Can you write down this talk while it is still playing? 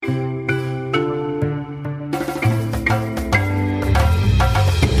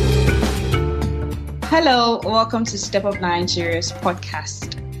Hello, welcome to Step Up Nigeria's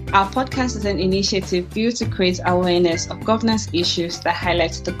podcast. Our podcast is an initiative built to create awareness of governance issues that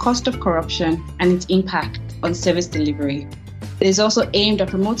highlight the cost of corruption and its impact on service delivery. It is also aimed at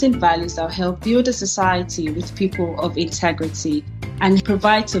promoting values that will help build a society with people of integrity and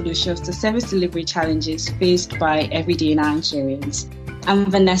provide solutions to service delivery challenges faced by everyday Nigerians. I'm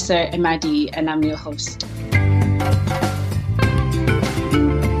Vanessa Emadi and I'm your host.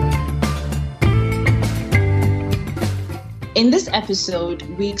 In this episode,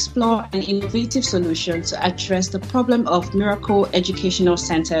 we explore an innovative solution to address the problem of miracle educational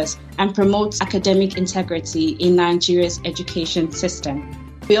centers and promote academic integrity in Nigeria's education system.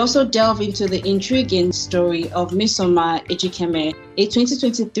 We also delve into the intriguing story of Mmesoma Ejikeme, a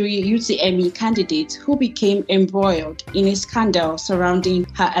 2023 UTME candidate who became embroiled in a scandal surrounding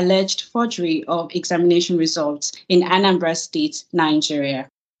her alleged forgery of examination results in Anambra State, Nigeria.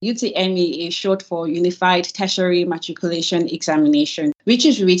 UTME is short for Unified Tertiary Matriculation Examination, which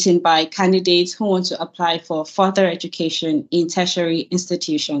is written by candidates who want to apply for further education in tertiary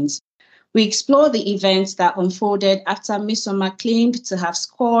institutions. We explore the events that unfolded after Mmesoma claimed to have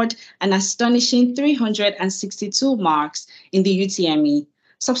scored an astonishing 362 marks in the UTME,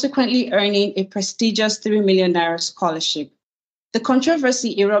 subsequently earning a prestigious 3 million naira scholarship. The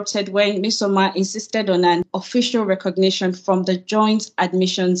controversy erupted when Mmesoma insisted on an official recognition from the Joint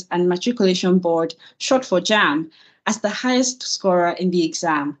Admissions and Matriculation Board, short for JAMB, as the highest scorer in the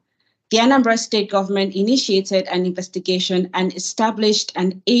exam. The Anambra State government initiated an investigation and established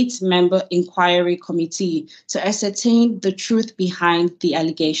an 8-member inquiry committee to ascertain the truth behind the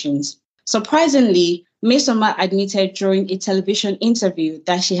allegations. Surprisingly, Mmesoma admitted during a television interview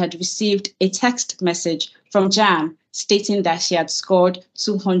that she had received a text message from JAMB stating that she had scored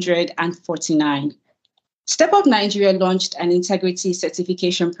 249. Step Up Nigeria launched an integrity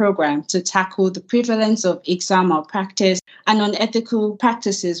certification program to tackle the prevalence of exam malpractice and unethical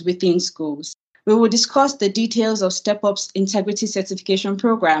practices within schools. We will discuss the details of Step Up's integrity certification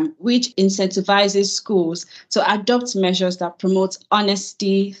program, which incentivizes schools to adopt measures that promote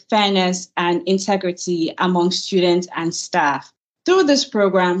honesty, fairness, and integrity among students and staff. Through this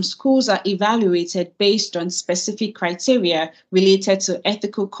program, schools are evaluated based on specific criteria related to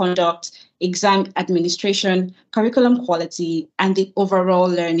ethical conduct, exam administration, curriculum quality, and the overall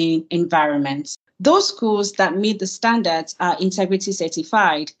learning environment. Those schools that meet the standards are integrity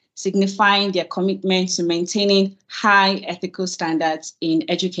certified, signifying their commitment to maintaining high ethical standards in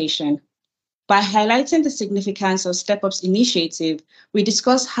education. By highlighting the significance of Step Up's initiative, we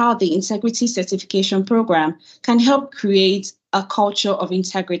discuss how the integrity certification program can help create a culture of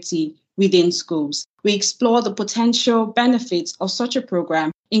integrity within schools. We explore the potential benefits of such a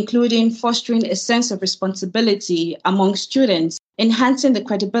program, including fostering a sense of responsibility among students, enhancing the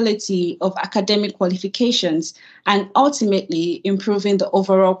credibility of academic qualifications, and ultimately improving the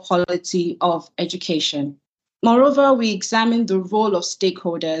overall quality of education. Moreover, we examine the role of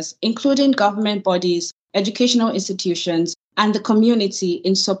stakeholders, including government bodies, educational institutions, and the community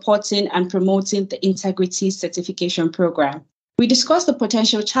in supporting and promoting the integrity certification program. We discuss the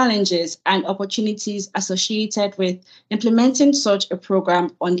potential challenges and opportunities associated with implementing such a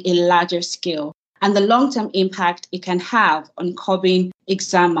program on a larger scale and the long-term impact it can have on curbing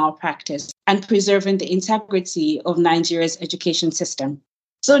exam malpractice and preserving the integrity of Nigeria's education system.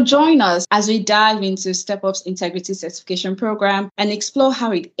 So join us as we dive into Step Up's integrity certification program and explore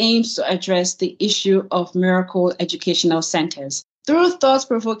how it aims to address the issue of miracle educational centers. Through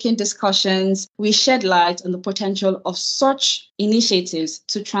thought-provoking discussions, we shed light on the potential of such initiatives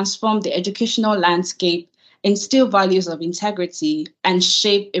to transform the educational landscape, instill values of integrity, and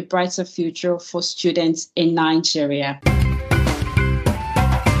shape a brighter future for students in Nigeria.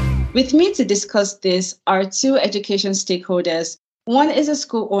 With me to discuss this are two education stakeholders. One is a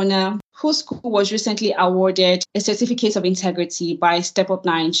school owner whose school was recently awarded a certificate of integrity by Step Up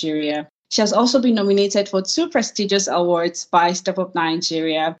Nigeria. She has also been nominated for 2 prestigious awards by Step Up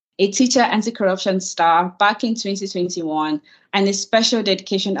Nigeria, a Teacher Anti-Corruption Star back in 2021, and a Special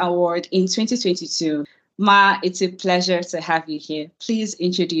Dedication Award in 2022. Ma, it's a pleasure to have you here. Please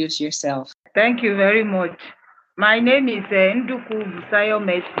introduce yourself. Thank you very much. My name is Nduku Busayo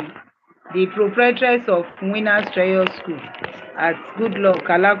Messi, the proprietress of Winners Trail School at Goodluck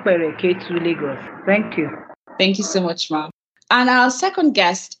Alapere K2 Lagos. Thank you. Thank you so much, Ma. And our second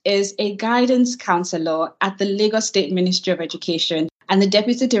guest is a guidance counselor at the Lagos State Ministry of Education and the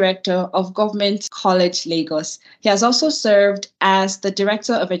Deputy Director of Government College Lagos. He has also served as the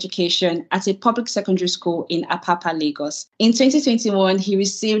Director of Education at a public secondary school in Apapa, Lagos. In 2021, he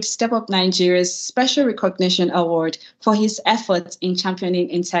received Step Up Nigeria's Special Recognition Award for his efforts in championing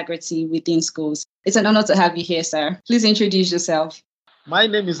integrity within schools. It's an honor to have you here, sir. Please introduce yourself. My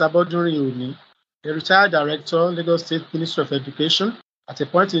name is Abodunrin Oni, a retired director, Lagos State Ministry of Education. At a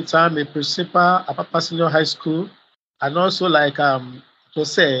point in time, a principal at Apapa Senior High School, and also, like it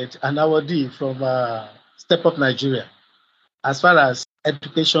was said, an awardee from Step Up Nigeria, as far as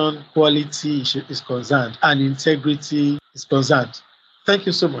education quality is concerned and integrity is concerned. Thank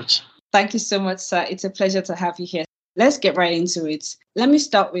you so much. Thank you so much, sir. It's a pleasure to have you here. Let's get right into it. Let me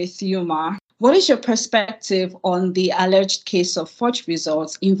start with you, Ma. What is your perspective on the alleged case of forged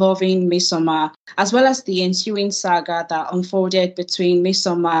results involving Mesoma, as well as the ensuing saga that unfolded between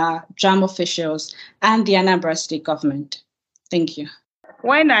Mesoma, JAM officials, and the Anambra State government? Thank you.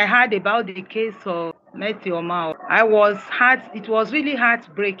 When I heard about the case of Mesoma, it was really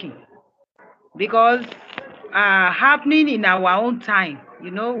heartbreaking because happening in our own time.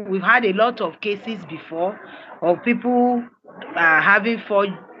 We've had a lot of cases before of people having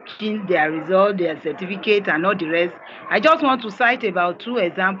forged their result, their certificate, and all the rest. I just want to cite about 2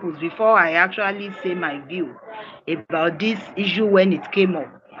 examples before I actually say my view about this issue when it came up.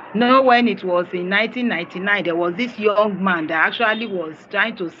 When it was in 1999, there was this young man that actually was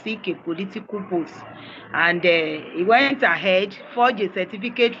trying to seek a political post, and he went ahead, forged a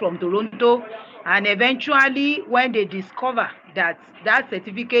certificate from Toronto, and eventually when they discovered that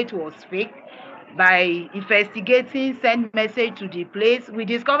certificate was fake, by investigating, send message to the place, we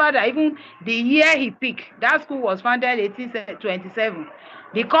discovered that even the year he picked, that school was founded in 1827.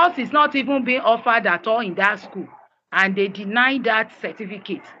 The course is not even being offered at all in that school, and they denied that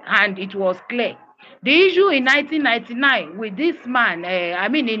certificate, and it was clear. The issue in 1999 with this man,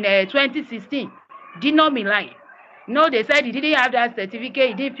 in 2016, Dino Milai. They said he didn't have that certificate,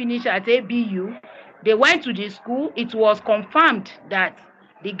 he didn't finish at ABU. They went to the school, it was confirmed that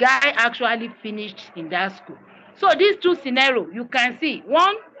the guy actually finished in that school. So these 2 scenarios, you can see,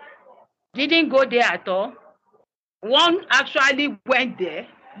 one didn't go there at all, one actually went there,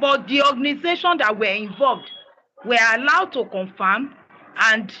 but the organization that were involved were allowed to confirm,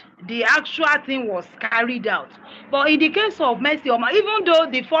 and the actual thing was carried out. But in the case of Mesoma, even though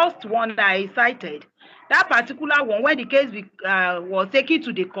the first one that I cited, that particular one, when the case was taken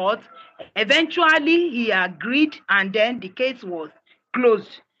to the court, eventually he agreed, and then the case was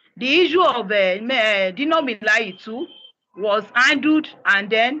closed. The issue of Dino Milai too was handled, and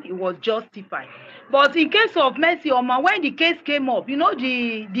then it was justified. But in case of Mesoma, when the case came up, the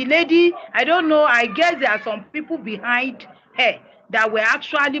lady, I don't know, I guess there are some people behind her that were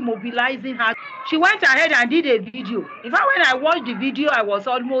actually mobilizing her. She went ahead and did a video. In fact, when I watched the video, I was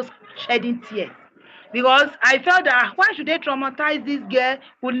almost shedding tears, because I felt that why should they traumatize this girl?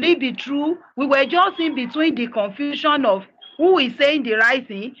 Would it be true? We were just in between the confusion of who is saying the right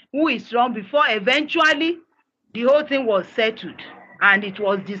thing, who is wrong, before eventually the whole thing was settled, and it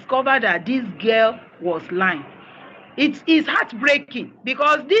was discovered that this girl was lying. It is heartbreaking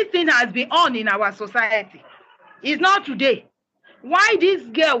because this thing has been on in our society. It's not today. Why this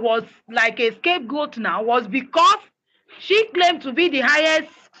girl was like a scapegoat now was because she claimed to be the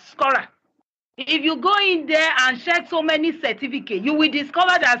highest scorer. If you go in there and check so many certificates, you will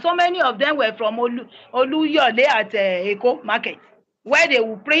discover that so many of them were from Oluyole at Eko Market, where they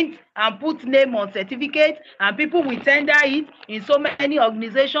will print and put name on certificates, and people will tender it in so many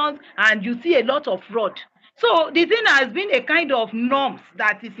organizations, and you see a lot of fraud. So the thing has been a kind of norms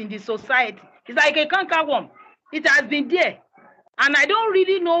that is in the society. It's like a cankerworm. It has been there. And I don't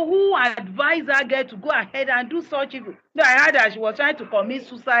really know who advised that girl to go ahead and do such evil. I heard that she was trying to commit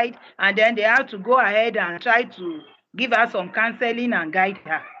suicide, and then they had to go ahead and try to give her some counseling and guide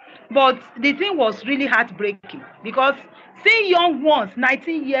her. But the thing was really heartbreaking, because seeing young ones,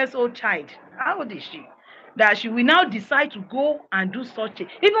 19 years old child, how old is she? That she will now decide to go and do such a,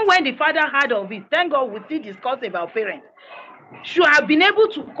 even when the father heard of it, thank God we still discuss about parents. Should have been able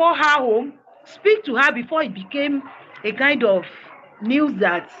to call her home, speak to her before it became a kind of news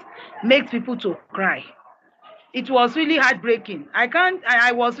that makes people to cry. It was really heartbreaking.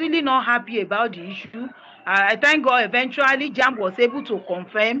 I was really not happy about the issue. I thank God eventually JAM was able to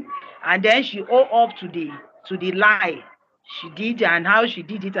confirm, and then she owned up to the lie she did and how she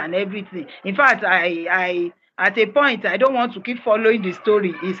did it and everything. In fact, I at a point, I don't want to keep following the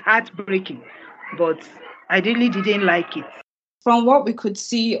story. It's heartbreaking, but I really didn't like it. From what we could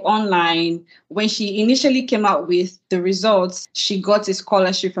see online, when she initially came out with the results, she got a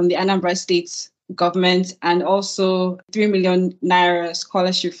scholarship from the Anambra State government and also 3 million naira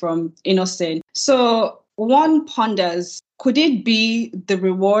scholarship from Innocent. So one ponders, could it be the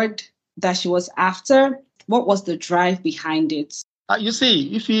reward that she was after? What was the drive behind it? You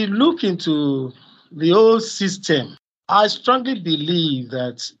see, if you look into the whole system, I strongly believe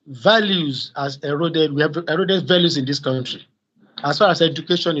that values has eroded. We have eroded values in this country as far as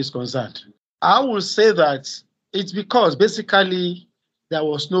education is concerned. I will say that it's because basically there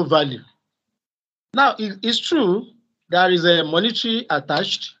was no value. Now, it's true there is a monetary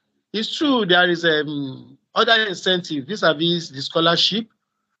attached. It's true there is other incentive vis-a-vis the scholarship.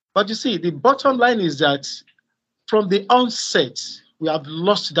 But you see, the bottom line is that from the onset, we have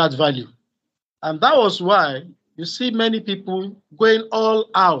lost that value. And that was why you see many people going all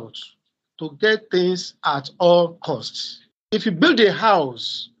out to get things at all costs. If you build a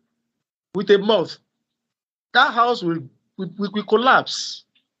house with a moth, that house will collapse.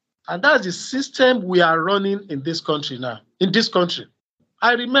 And that's the system we are running in this country now. In this country,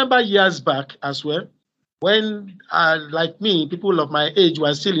 I remember years back as well, when, like me, people of my age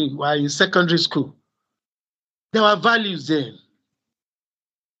were still in secondary school. There were values then.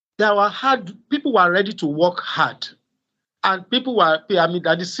 There were people were ready to work hard. And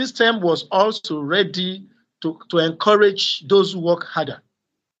that the system was also ready to encourage those who work harder.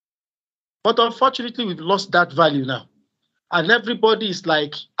 But unfortunately, we've lost that value now. And everybody is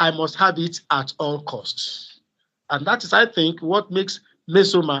like, I must have it at all costs. And that is, I think, what makes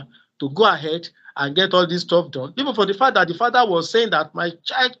Mesoma to go ahead and get all this stuff done. Even for the fact that the father was saying that my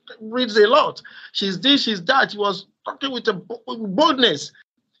child reads a lot. She's this, she's that. He was talking with boldness.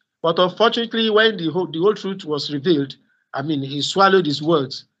 But unfortunately, when the whole truth was revealed, he swallowed his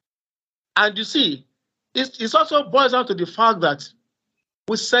words. And you see, it also boils down to the fact that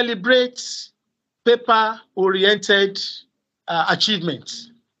we celebrate paper-oriented achievements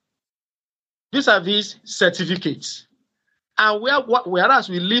vis-a-vis certificates. And whereas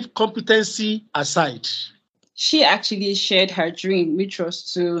we leave competency aside. She actually shared her dream, which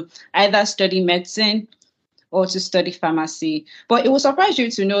was to either study medicine or to study pharmacy. But it will surprise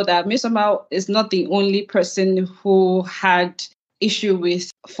you to know that Mesoma is not the only person who had issue with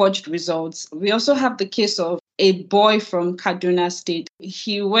forged results. We also have the case of a boy from Kaduna State.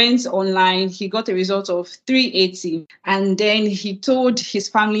 He went online, he got a result of 380, and then he told his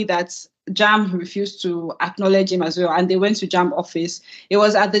family that JAMB refused to acknowledge him as well, and they went to JAMB office. It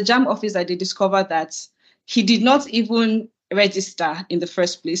was at the JAMB office that they discovered that he did not even register in the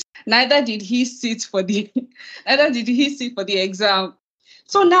first place. Neither did he sit for the exam.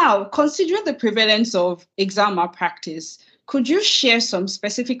 So now, considering the prevalence of exam malpractice, could you share some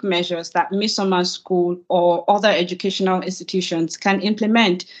specific measures that Mesoma School or other educational institutions can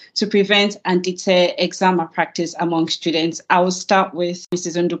implement to prevent and deter exam malpractice among students? I will start with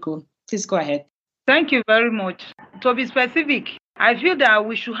Mrs. Nduku. Please go ahead. Thank you very much. To be specific, I feel that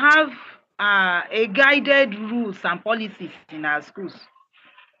we should have a guided rules and policies in our schools.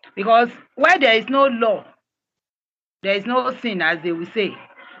 Because where there is no law, there is no sin, as they will say.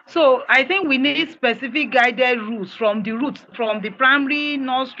 So I think we need specific guided rules from the roots, from the primary,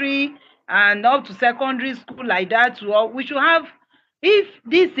 nursery, and up to secondary school like that. We should have, if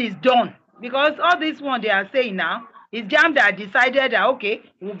this is done, because all this one they are saying now is JAMB that decided that, okay,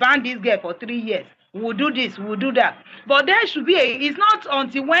 we'll ban this girl for 3 years. We'll do this, we'll do that. But there should be it's not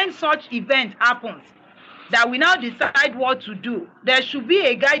until when such event happens that we now decide what to do. There should be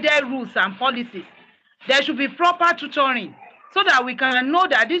a guided rules and policies. There should be proper tutoring so that we can know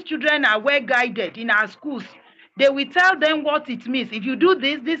that these children are well guided in our schools. They will tell them what it means. If you do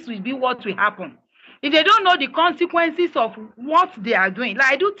this, this will be what will happen. If they don't know the consequences of what they are doing,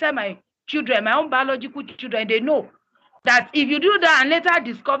 like I do tell my children, my own biological children, they know that if you do that and later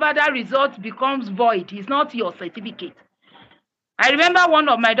discover that result becomes void, it's not your certificate. I remember one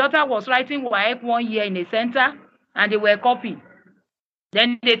of my daughter was writing WAEC 1 year in a center and they were copying.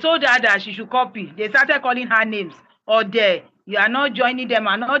 Then they told her that she should copy. They started calling her names. Or you are not joining them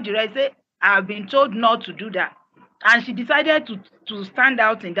and not the rest. I've been told not to do that. And she decided to stand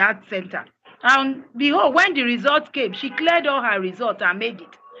out in that center. And behold, when the results came, she cleared all her results and made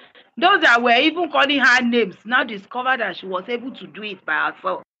it. Those that were even calling her names now discovered that she was able to do it by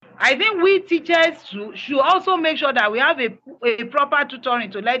herself. I think we teachers should also make sure that we have a proper tutoring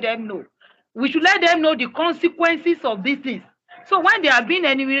to let them know. We should let them know the consequences of these things. So when they are being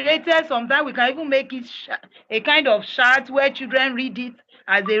enumerated, sometimes we can even make it a kind of chart where children read it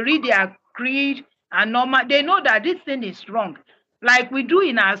as they read their creed and normal. They know that this thing is wrong. Like we do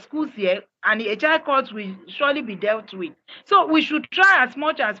in our schools here, and the HR courts will surely be dealt with. So we should try as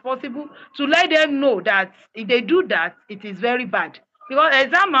much as possible to let them know that if they do that, it is very bad. Because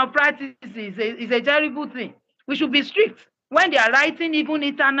exam malpractice is a terrible thing. We should be strict when they are writing even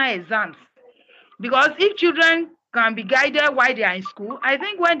internal exams. Because if children can be guided while they are in school, I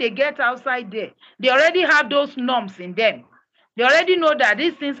think when they get outside there, they already have those norms in them. They already know that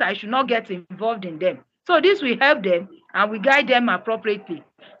these things I should not get involved in them. So this will help them and we guide them appropriately.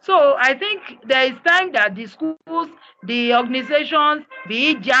 So I think there is time that the schools, the organizations,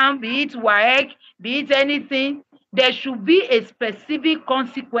 be it JAM, be it WAEC, be it anything, there should be a specific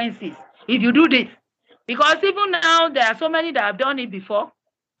consequences if you do this. Because even now, there are so many that have done it before.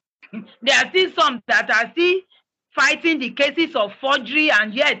 There are still some that are still fighting the cases of forgery,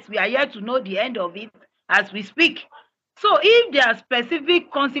 and yet we are yet to know the end of it as we speak. So if there are specific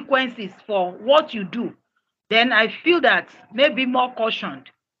consequences for what you do, then I feel that maybe more caution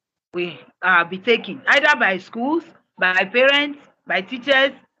will be taken, either by schools, by parents, by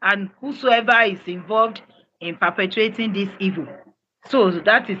teachers, and whosoever is involved in perpetuating this evil. So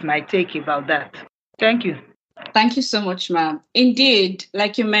that is my take about that. Thank you. Thank you so much, ma'am. Indeed,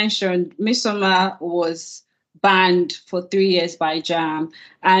 like you mentioned, Midsommar was banned for 3 years by JAM,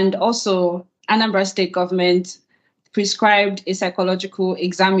 and also Anambra State government prescribed a psychological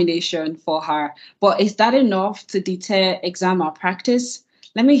examination for her. But is that enough to deter exam malpractice?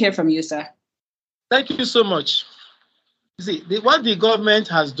 Let me hear from you, sir. Thank you so much. You see, what the government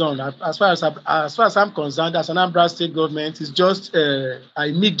has done, as far as I'm concerned, as Anambra State government, is just an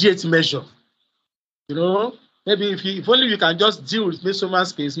immediate measure. You know, maybe if only you can just deal with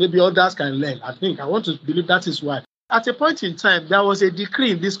Midsommar's case, maybe others can learn. I want to believe that is why. At a point in time, there was a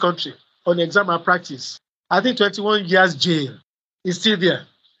decree in this country on exam malpractice. I think 21 years jail is still there.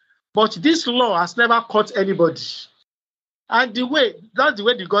 But this law has never caught anybody. And that's the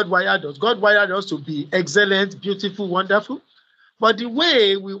way the God wired us. God wired us to be excellent, beautiful, wonderful. But the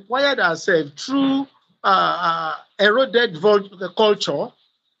way we wired ourselves through eroded culture,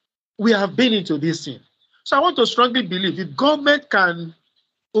 we have been into this thing. So I want to strongly believe if government can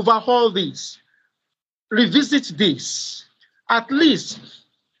overhaul this, revisit this, at least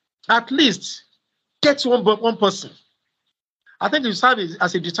get one person. I think it serve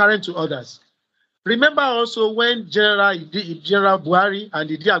as a deterrent to others. Remember also when General Buhari and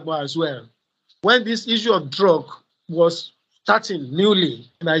Idi Agbo as well, when this issue of drug was starting newly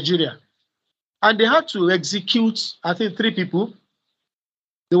in Nigeria, and they had to execute, I think 3 people.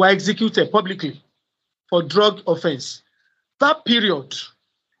 They were executed publicly for drug offense. That period,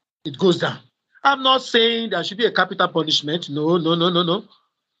 it goes down. I'm not saying there should be a capital punishment. No.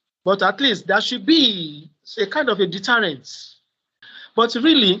 But at least there should be a kind of a deterrent. But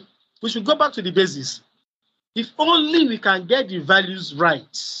really, we should go back to the basis. If only we can get the values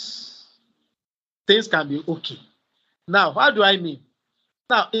right, things can be okay. Now, how do I mean?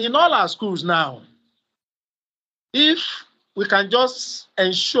 Now, in all our schools now, if we can just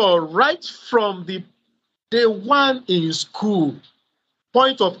ensure right from the day one in school,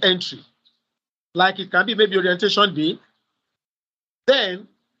 point of entry, like it can be maybe orientation day, then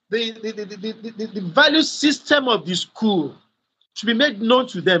the value system of the school should be made known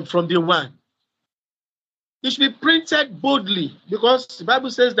to them from day one. It should be printed boldly, because the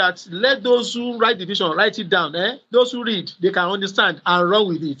Bible says that let those who write the vision write it down. Those who read, they can understand and run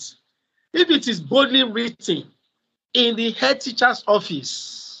with it. If it is boldly written in the head teacher's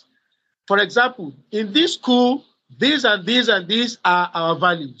office, for example, in this school, these and these and these are our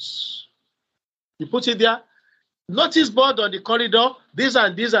values. You put it there. Notice board on the corridor, these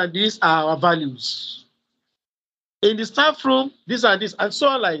and these and these are our values. In the staff room, these and these, and so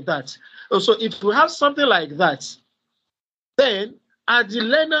on like that. So if we have something like that, then as the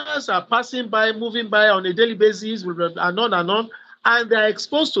learners are passing by, moving by on a daily basis, and on, and they're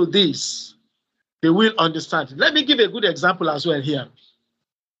exposed to this, they will understand. Let me give a good example as well here.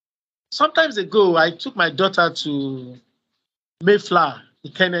 Sometimes ago, I took my daughter to Mayflower,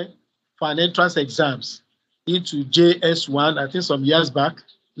 Ikene, for an entrance exams into JS1, I think some years back.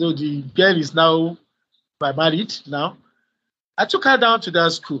 The girl is now married now. I took her down to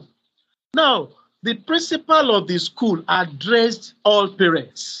that school. Now, the principal of the school addressed all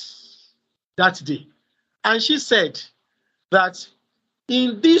parents that day. And she said that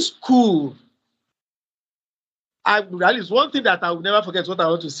in this school, at least one thing that I will never forget what I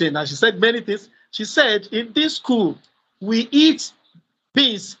want to say now. She said many things. She said, in this school, we eat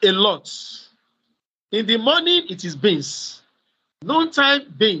beans a lot. In the morning, it is beans.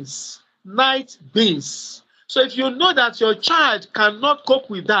 Noontime, beans. Night, beans. So if you know that your child cannot cope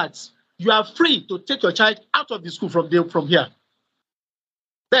with that, you are free to take your child out of the school from here.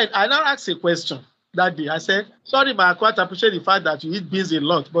 Then I now asked a question that day. I said, sorry, ma, I quite appreciate the fact that you eat beans a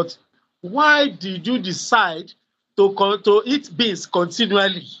lot, but why did you decide to eat beans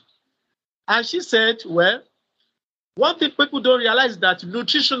continually. And she said, well, one thing people don't realize is that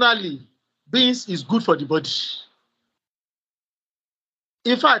nutritionally, beans is good for the body.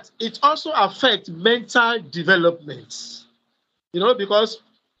 In fact, it also affects mental development, because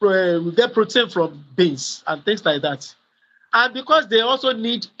we get protein from beans and things like that. And because they also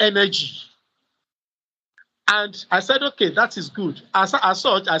need energy. And I said, okay, that is good. As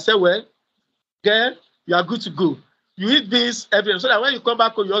such, I said, well, girl, you are good to go. You eat beans every day, so that when you come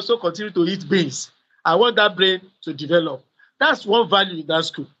back home, you also continue to eat beans. I want that brain to develop. That's one value in that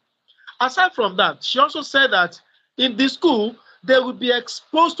school. Aside from that, she also said that in the school, they will be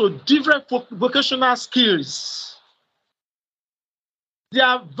exposed to different vocational skills.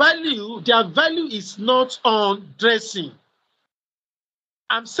 Their value is not on dressing.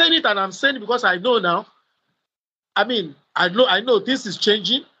 I'm saying it, and I'm saying it because I know now. I know this is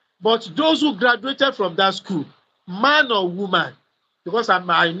changing, but those who graduated from that school, man or woman, because I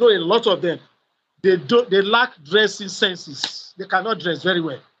know a lot of them, they lack dressing senses. They cannot dress very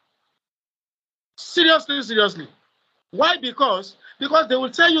well. Seriously. Why? Because they will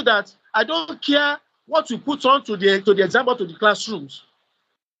tell you that I don't care what you put on to the exam or to the classrooms.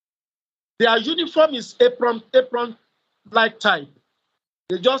 Their uniform is apron-like type.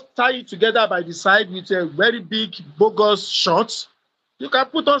 They just tie it together by the side with a very big, bogus shorts. You can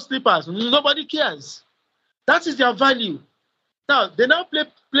put on slippers. Nobody cares. That is their value. Now, they now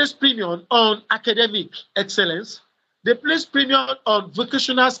place premium on academic excellence. They place premium on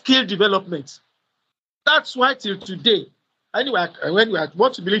vocational skill development. That's why till today, anyway, when we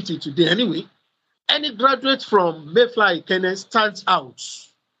want to believe till today anyway, any graduate from Mayflower Ikene stands out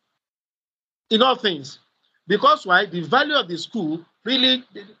in all things. Because why? The value of the school really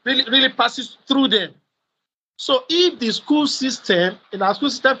passes through them. So if the school system, in our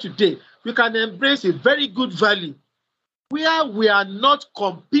school system today, we can embrace a very good value where we are not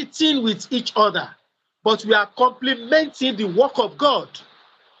competing with each other, but we are complementing the work of God.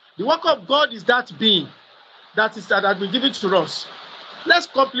 The work of God is that being that has been given to us. Let's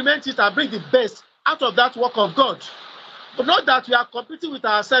complement it and bring the best out of that work of God. But not that we are competing with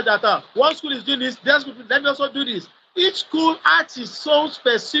ourselves that one school is doing this, let me also do this. Each school has its own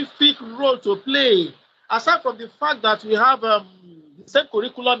specific role to play. Aside from the fact that we have the same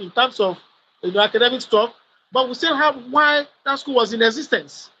curriculum in terms of academic stuff, but we still have why that school was in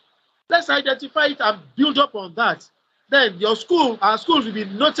existence. Let's identify it and build up on that. Then our schools will be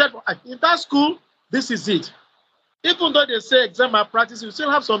noted. In that school, this is it. Even though they say exam malpractice, we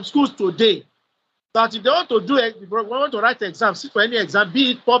still have some schools today that if they want to do it, if we want to write exams, sit for any exam,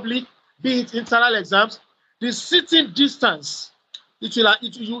 be it public, be it internal exams, the sitting distance, you'll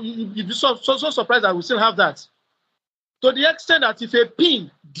be so surprised that we still have that. To the extent that if a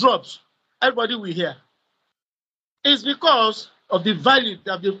pin drops, everybody will hear. It's because of the value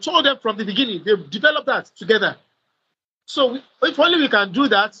that they've told them from the beginning. They've developed that together. So if only we can do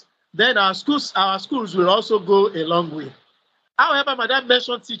that, then our schools will also go a long way. However, Madam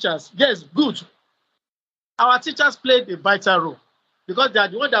mentioned teachers. Yes, good. Our teachers played a vital role because they are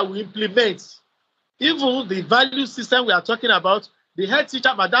the one that will implement even the value system we are talking about. The head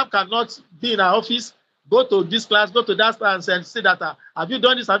teacher, Madam, cannot be in her office, go to this class, go to that class, and say that, have you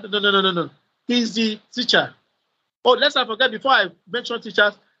done this? No. He's the teacher. Oh, let's not forget, before I mention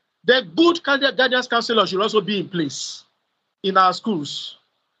teachers, the good guidance counselors should also be in place in our schools.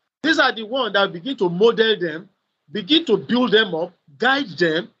 These are the ones that begin to model them, begin to build them up, guide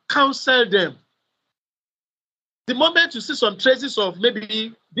them, counsel them. The moment you see some traces of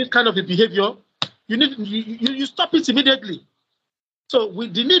maybe this kind of a behavior, you stop it immediately. So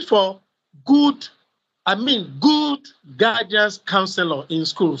with the need for good guidance counselor in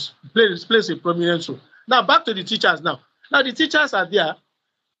schools plays a prominent role. Now back to the teachers now. Now the teachers are there.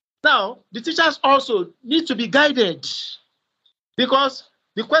 Now the teachers also need to be guided because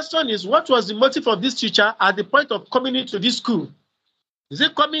the question is, what was the motive of this teacher at the point of coming into this school? Is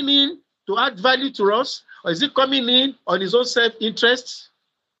it coming in to add value to us, or is it coming in on his own self-interest?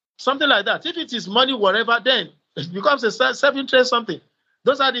 Something like that. If it is money, whatever, then it becomes a self-interest something.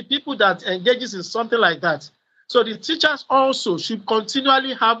 Those are the people that engages in something like that. So the teachers also should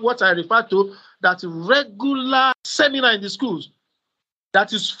continually have what I refer to, that regular seminar in the schools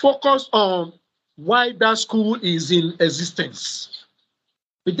that is focused on why that school is in existence.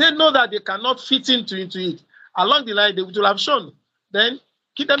 If they know that they cannot fit into it, along the line, they will have shown. Then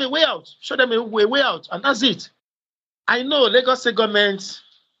give them a way out, show them a way out, and that's it. I know Lagos State government,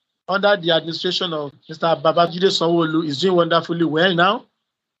 under the administration of Mr. Babajide Sanwo-Olu, is doing wonderfully well now.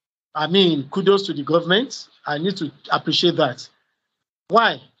 I mean, kudos to the government. I need to appreciate that.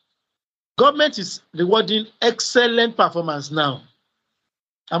 Why? Government is rewarding excellent performance now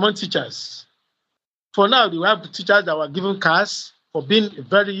among teachers. For now, we have teachers that were given cars for being a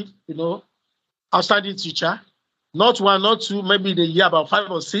very, outstanding teacher. Not one, not two, maybe the year about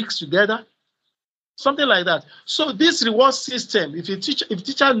 5 or 6 together. Something like that. So this reward system, if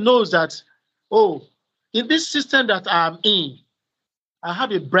teacher knows that, in this system that I'm in, I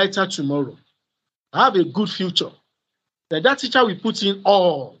have a brighter tomorrow. I have a good future. Then that teacher will put in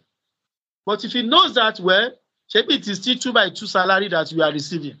all. But if he knows that, maybe it is still 2x2 salary that we are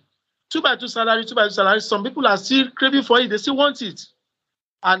receiving. 2x2 salary, some people are still craving for it, they still want it.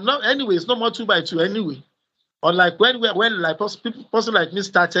 And anyway, it's no more 2x2 anyway. Unlike when like person like me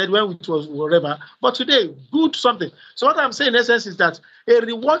started, when it was whatever. But today, good something. So what I'm saying in essence is that a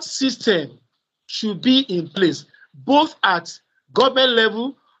reward system should be in place, both at government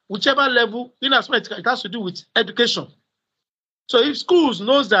level, whichever level, in as much it has to do with education. So if schools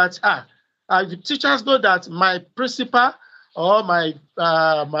knows that, if teachers know that my principal or my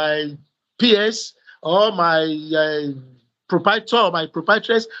PS or my proprietor or my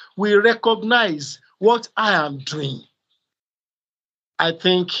proprietress will recognize what I am doing, I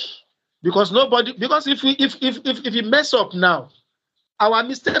think, because if we mess up now, our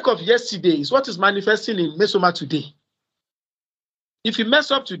mistake of yesterday is what is manifesting in Mesoma today. If we mess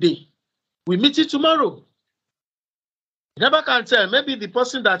up today, we meet it tomorrow. You never can tell. Maybe the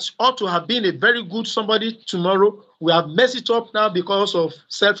person that ought to have been a very good somebody tomorrow, we have messed it up now because of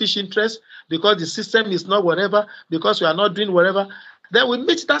selfish interest, because the system is not whatever, because we are not doing whatever. Then we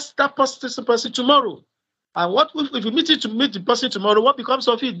meet that person tomorrow. And what if we meet the person tomorrow? What becomes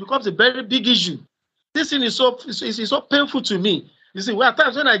of it? It becomes a very big issue. This thing is so painful to me. You see, there are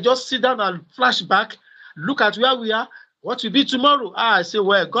times when I just sit down and flash back, look at where we are, what will be tomorrow. I say,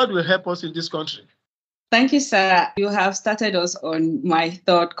 God will help us in this country. Thank you, sir. You have started us on my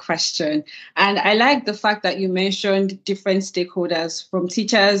third question. And I like the fact that you mentioned different stakeholders from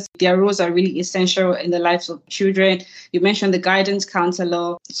teachers. Their roles are really essential in the lives of children. You mentioned the guidance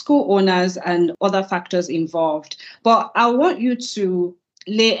counselor, school owners, and other factors involved. But I want you to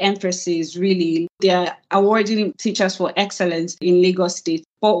lay emphasis, really. They are awarding teachers for excellence in Lagos State.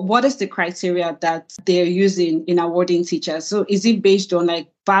 But what is the criteria that they're using in awarding teachers? So is it based on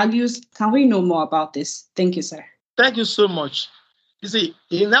values? Can we know more about this? Thank you, sir. Thank you so much. You see,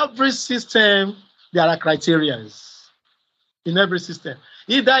 in every system, there are criteria. In every system.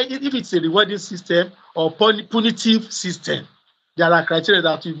 Either if it's a rewarding system or punitive system, there are criteria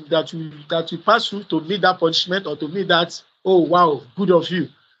that you pass through to meet that punishment or to meet that, oh, wow, good of you.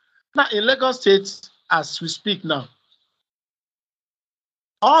 Now, in Lagos State, as we speak now,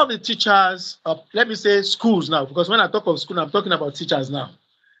 all the teachers, let me say schools now, because when I talk of school, I'm talking about teachers now.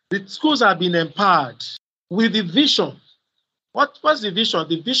 The schools have been empowered with the vision. What's the vision?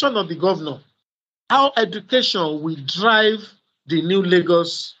 The vision of the governor. How education will drive the new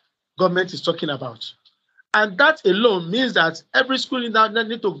Lagos government is talking about. And that alone means that every school in that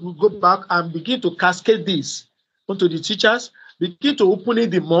need to go back and begin to cascade this onto the teachers, begin to open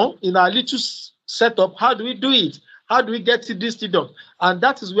it more in our little setup. How do we do it? How do we get this done? And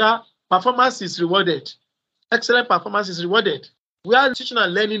that is where performance is rewarded. Excellent performance is rewarded. Where teaching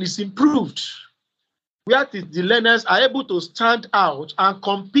and learning is improved. Where the learners are able to stand out and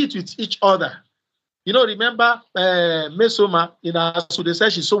compete with each other. Remember Mesoma in our school, they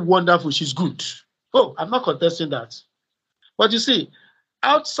said she's so wonderful, she's good. Oh, I'm not contesting that. But you see,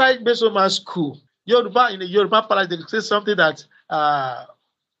 outside Mesoma school, in the Yoruba palace, they say something that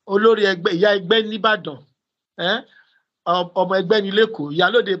Olori Egbe, Iya Egbe Nibadan, Ọmọ Ẹgbẹ́ ní Lẹ́kọ̀ọ́,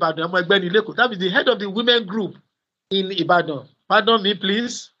 Ìyálóde Ìbàdàn, Ọmọ Ẹgbẹ́ ní Lẹ́kọ̀ọ́. That is the head of the women group in Ibadan. Pardon me,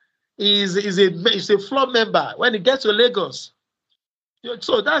 please. Is a floor member when it gets to Lagos.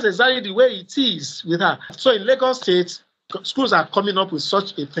 So that's exactly the way it is with her. So in Lagos State, schools are coming up with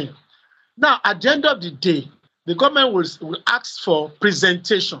such a thing. Now, at the end of the day, the government will ask for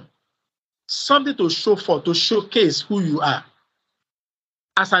presentation, something to show for, to showcase who you are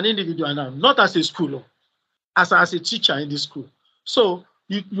as an individual now, not as a school, as a teacher in the school. So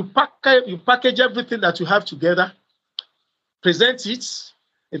you package everything that you have together, present it,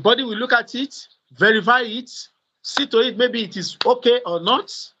 a body will look at it, verify it, see to it, maybe it is okay or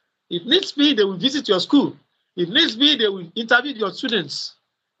not. If needs be, they will visit your school. If needs be, they will interview your students.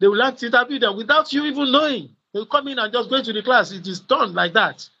 They will like to interview them without you even knowing. They will come in and just go into the class. It is done like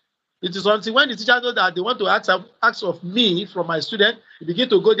that. It is until when the teacher knows that they want to ask of me from my student, they begin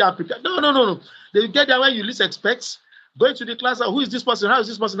to go there and prepare. No. They will get there when you least expect. Go into the class, who is this person? How is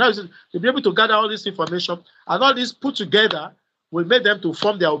this person? How is it? They'll be able to gather all this information, and all this put together will make them to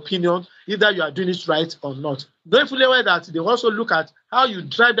form their opinion. either you are doing it right or not. Don't fully aware that they also look at how you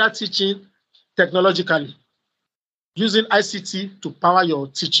drive that teaching technologically, using ICT to power your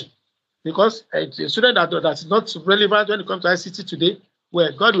teaching. Because a student that is not relevant when it comes to ICT today,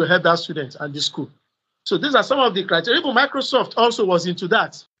 well, God will help that student and the school. So these are some of the criteria. Even Microsoft also was into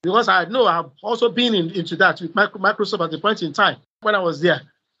that, because I know I've also been into that with Microsoft at the point in time when I was there.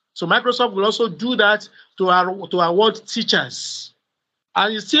 So Microsoft will also do that to award teachers.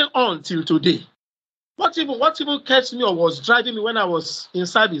 And it's still on till today. What even kept me or was driving me when I was in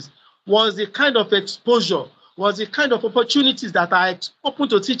service was the kind of exposure, was the kind of opportunities that I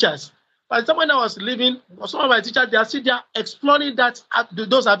opened to teachers. By the time when I was leaving, some of my teachers, they are still there exploring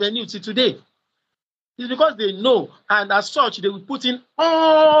those avenues till today. It's because they know, and as such, they will put in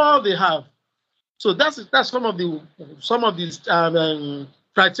all they have. So that's some of these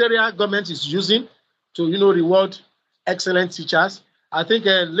criteria government is using to reward excellent teachers. I think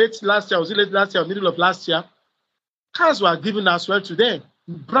late last year, middle of last year, cars were given as well to them,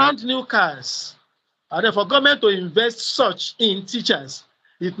 brand new cars. And then for government to invest such in teachers,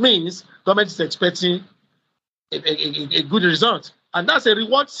 it means government is expecting a good result. And that's a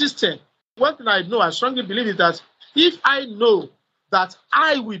reward system. One thing I know, I strongly believe is that if I know that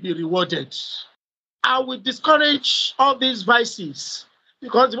I will be rewarded, I will discourage all these vices.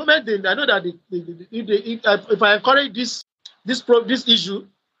 Because the moment I know that if I encourage this issue,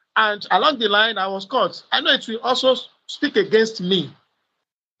 and along the line I was caught, I know it will also speak against me.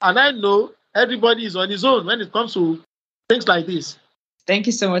 And I know everybody is on his own when it comes to things like this. Thank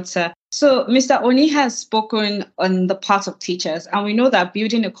you so much, sir. So Mr. Oni has spoken on the part of teachers, and we know that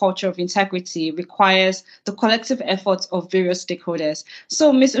building a culture of integrity requires the collective efforts of various stakeholders.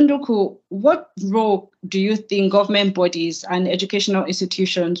 So Ms. Nduku, what role do you think government bodies and educational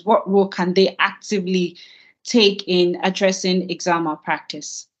institutions, what role can they actively take in addressing exam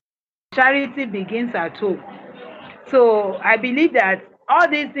malpractice? Charity begins at home. So I believe that all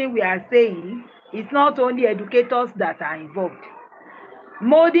these things we are saying, it's not only educators that are involved.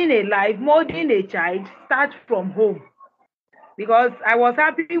 Molding a life, molding a child starts from home. Because I was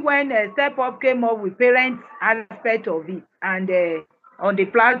happy when Step Up came up with parents aspect of it. And on the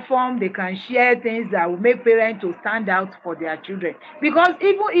platform, they can share things that will make parents to stand out for their children. Because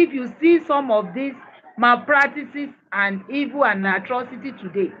even if you see some of these malpractices and evil and atrocity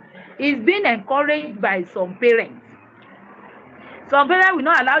today, it's being encouraged by some parents. Some parents will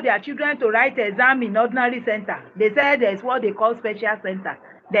not allow their children to write exam in ordinary center. They say there's what they call special center.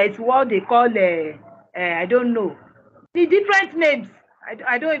 There's what they call, I don't know, the different names.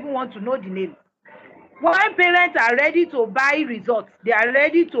 I don't even want to know the names. When parents are ready to buy results, they are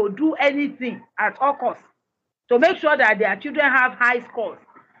ready to do anything at all costs to make sure that their children have high scores.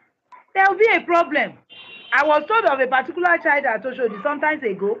 There will be a problem. I was told of a particular child at Oshodi some time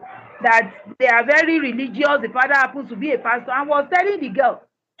ago that they are very religious. The father happens to be a pastor and was telling the girl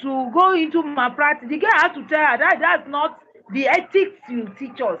to go into malpractice. The girl had to tell her that that's not the ethics you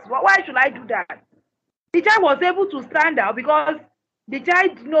teach us. Why should I do that? The child was able to stand out because the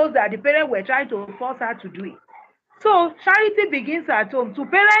child knows that the parents were trying to force her to do it. So charity begins at home. To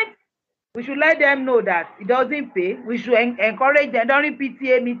parents, we should let them know that it doesn't pay. We should encourage them during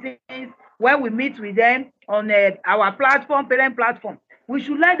PTA meetings, when we meet with them on our platform, parent platform. We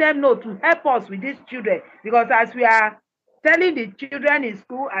should let them know to help us with these children, because as we are telling the children in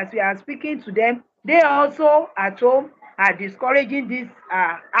school, as we are speaking to them, they also at home are discouraging this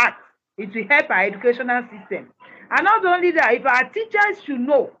act. It will help our educational system. And not only that, if our teachers should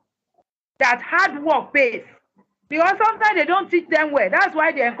know that hard work pays, because sometimes they don't teach them well. That's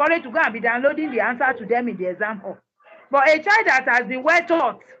why they encourage to go and be downloading the answer to them in the exam hall. But a child that has been well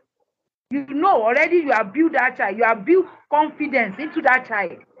taught, you know already you have built that child. You have built confidence into that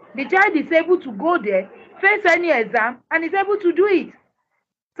child. The child is able to go there, face any exam, and is able to do it.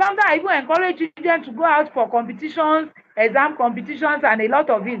 Sometimes I even encourage them to go out for competitions, exam competitions, and a lot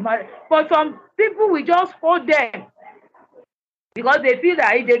of it. But some people will just hold them because they feel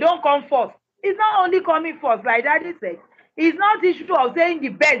that if they don't come first, it's not only coming first, like Daddy said. It's not the issue of saying the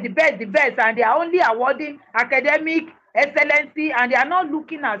best, and they are only awarding academic excellency, and they are not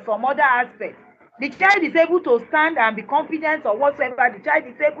looking at some other aspects. The child is able to stand and be confident of whatever the child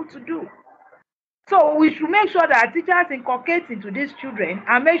is able to do. So we should make sure that teachers inculcate into these children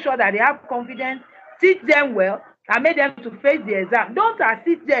and make sure that they have confidence, teach them well, and make them to face the exam. Don't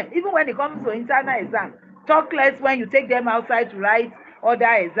assist them, even when it comes to internal exam. Talk less when you take them outside to write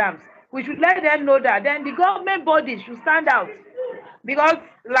other exams. We should let them know that. Then the government bodies should stand out. Because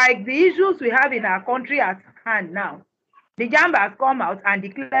like the issues we have in our country at hand now, the JAMB has come out and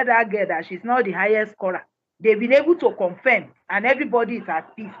declared that girl that she's not the highest scorer. They've been able to confirm, and everybody is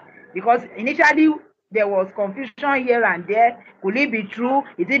at peace. because initially there was confusion here and there. Could it be true?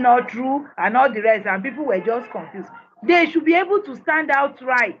 Is it not true? And all the rest, and people were just confused. They should be able to stand out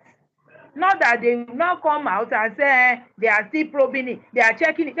right. Not that they will not come out and say they are still probing it, they are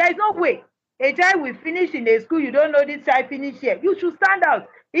checking it. There is no way. A child will finish in a school, you don't know this child finished here. You should stand out.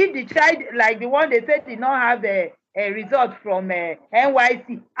 If the child, like the one they said did not have a result from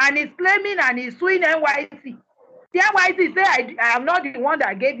NYC, and is claiming and is suing NYC, the NYC say I am not the one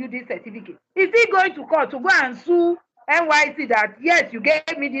that gave you this certificate. Is he going to court to go and sue NYC that yes, you gave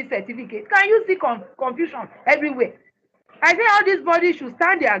me this certificate? Can you see confusion everywhere? I think all these bodies should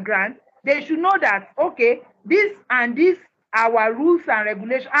stand their ground. They should know that, okay, this and this our rules and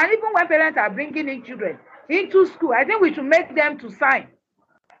regulations. And even when parents are bringing in children into school, I think we should make them to sign,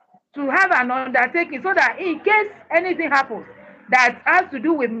 to have an undertaking, so that in case anything happens that has to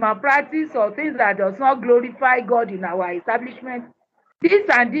do with malpractice or things that does not glorify God in our establishment, these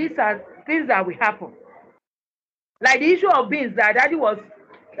and these are things that will happen. Like the issue of beans that Daddy was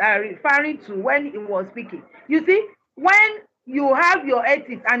referring to when he was speaking. You see, when you have your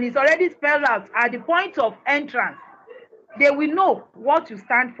ethics and it's already spelled out at the point of entrance, they will know what you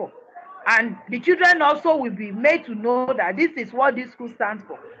stand for. And the children also will be made to know that this is what this school stands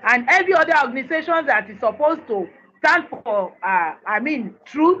for. And every other organization that is supposed to stand for,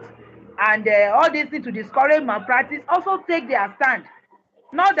 truth and all these things to discourage malpractice also take their stand.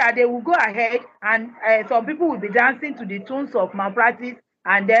 Not that they will go ahead and some people will be dancing to the tunes of malpractice,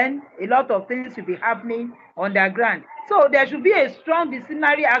 and then a lot of things will be happening underground. So there should be a strong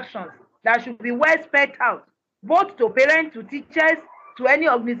disciplinary action that should be well spelled out, both to parents, to teachers, to any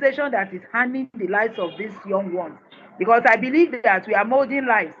organization that is handling the lives of these young ones. Because I believe that we are molding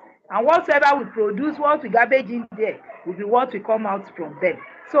lives, and whatsoever we produce, what we garbage in there, will be what will come out from them.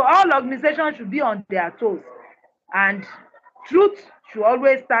 So all organizations should be on their toes, and truth should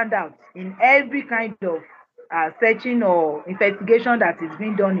always stand out in every kind of searching or investigation that is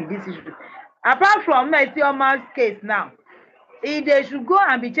being done in this issue. Apart from Oma's case now, if they should go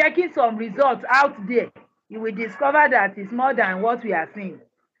and be checking some results out there, you will discover that it's more than what we are seeing.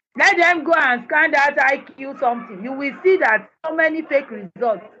 Let them go and scan that IQ something. You will see that so many fake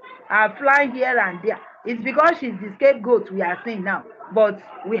results are flying here and there. It's because she's the scapegoat we are seeing now, but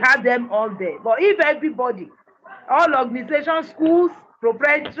we have them all there. But if everybody, all organizations, schools,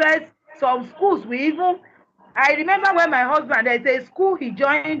 proprietors, some schools, we even, I remember when my husband, there's a school he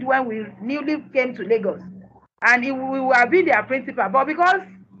joined when we newly came to Lagos, and we were being their principal, but because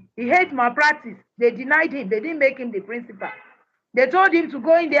he hates malpractice, they denied him. They didn't make him the principal. They told him to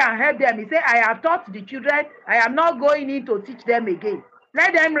go in there and help them. He said, I have taught the children. I am not going in to teach them again.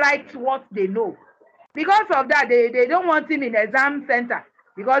 Let them write what they know. Because of that, they don't want him in exam center,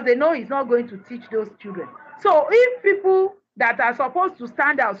 because they know he's not going to teach those children. So if people that are supposed to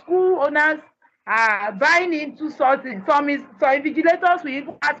stand out, school owners are buying into something, some invigilators will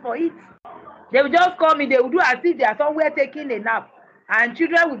even ask for it. They will just come in, they will do as if they are somewhere taking a nap, and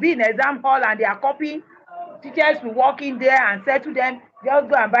children will be in exam hall and they are copying. Teachers will walk in there and say to them, just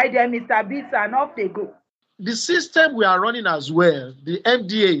go and buy them Mr. Beats, and off they go. The system we are running as well, the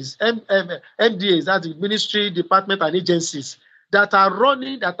MDAs, that's the ministry, department, and agencies that are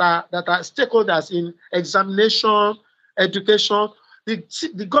running, that are stakeholders in examination, education,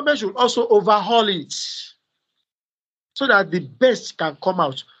 the government should also overhaul it so that the best can come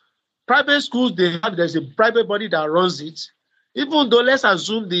out. Private schools, there's a private body that runs it. Even though let's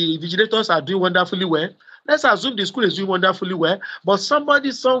assume the vigilators are doing wonderfully well, let's assume the school is doing wonderfully well, but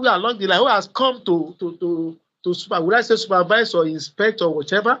somebody somewhere along the line who has come to supervise or inspect or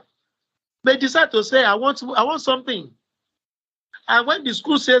whatever, may decide to say, I want something. And when the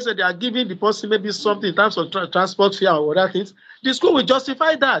school says that they are giving the person maybe something in terms of transport fare or other things, the school will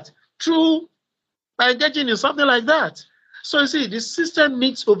justify that through engaging in something like that. So you see, the system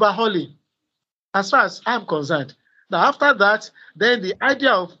needs overhauling as far as I'm concerned. Now, after that, then the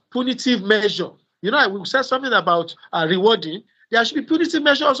idea of punitive measure. I will say something about rewarding. There should be punitive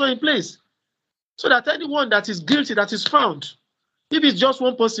measure also in place, so that anyone that is guilty, that is found, if it's just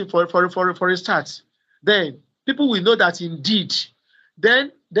one person for a start, then people will know that indeed.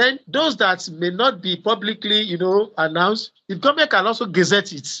 Then those that may not be publicly, announced, the government can also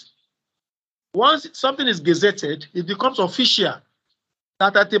gazette it. Once something is gazetted, it becomes official.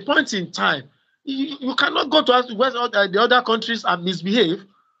 That at a point in time, you cannot go to the other countries and misbehave.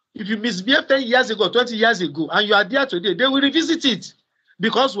 If you misbehaved 10 years ago, 20 years ago, and you are there today, they will revisit it.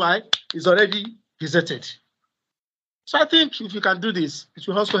 Because why? It's already gazetted. So I think if you can do this, it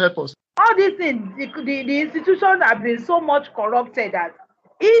will also help us. All these things, the institutions have been so much corrupted that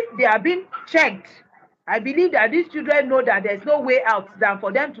if they are being checked I believe that these children know that there's no way out than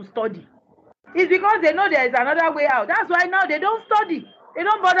for them to study. It's because they know there is another way out. That's why now they don't study. They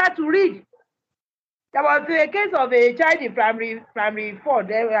don't bother to read. There was a case of a child in primary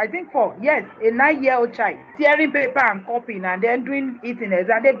 4, I think 4, yes, a 9-year-old child, tearing paper and copying and then doing it in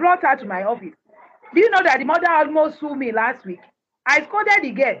exam. They brought her to my office. Do you know that the mother almost sued me last week? I scolded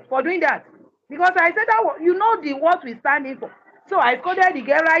the girl for doing that because I said that you know what we stand in for. So I scolded the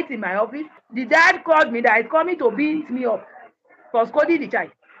girl right in my office. The dad called me that is coming to beat me up for scolding the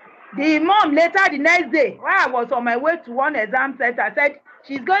child. The mom later the next day, while I was on my way to one exam center, said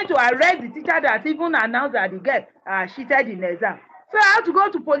she's going to arrest the teacher that even announced that the girl cheated in the exam. So I had to go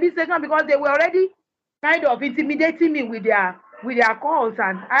to police station because they were already kind of intimidating me with their calls,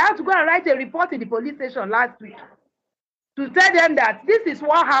 and I had to go and write a report in the police station last week to tell them that this is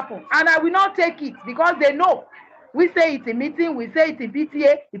what happened and I will not take it because they know. We say it in meeting, we say it in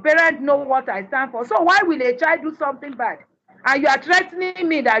PTA, the parents know what I stand for. So why will a child do something bad? And you are threatening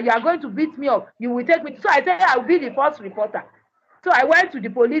me that you are going to beat me up, you will take me. So I said I will be the first reporter. So I went to the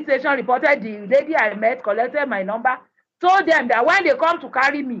police station, reported the lady I met, collected my number, told them that when they come to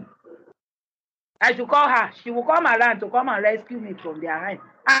carry me, I should call her. She will come around to come and rescue me from their hand.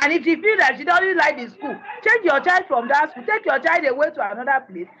 And if she feels that she doesn't like the school, take your child from that school, take your child away to another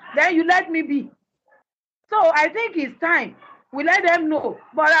place, then you let me be. So I think it's time we let them know.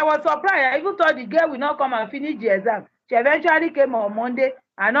 But I was surprised. I even thought the girl will not come and finish the exam. She eventually came on Monday,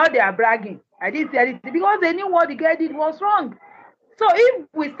 and now they are bragging. I didn't say anything because they knew what the girl did was wrong. So if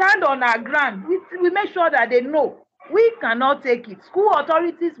we stand on our ground, we make sure that they know we cannot take it. School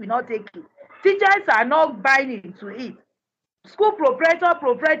authorities will not take it. Teachers are not buying into it. School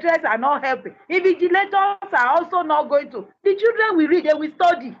proprietors are not helping. Invigilators are also not going to. The children will read, they will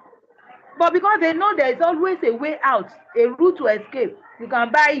study. But because they know there is always a way out, a route to escape, you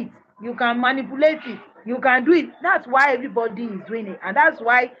can buy it, you can manipulate it, you can do it. That's why everybody is doing it. And that's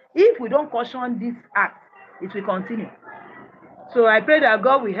why if we don't caution this act, it will continue. So I pray that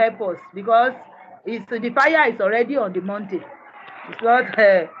God will help us because the fire is already on the mountain. It's not,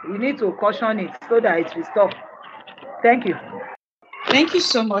 we need to caution it so that it will stop. Thank you. Thank you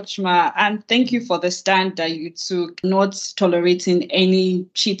so much, Ma, and thank you for the stand that you took, not tolerating any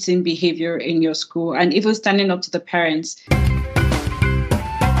cheating behavior in your school and even standing up to the parents.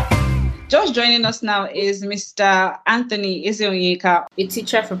 Just joining us now is Mr. Anthony Ezeonyeka, a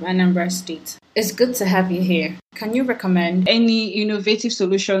teacher from Anambra State. It's good to have you here. Can you recommend any innovative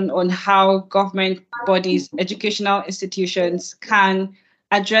solution on how government bodies, educational institutions can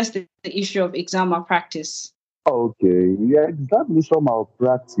address the issue of exam malpractice? Okay, yeah, examination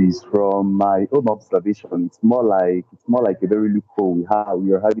malpractice from my own observation, it's more like a very loophole we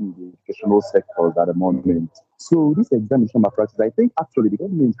are having in the educational sector at the moment. So this examination malpractice, I think actually the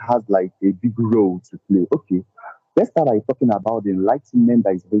government has like a big role to play. Okay, let's start by talking about the enlightenment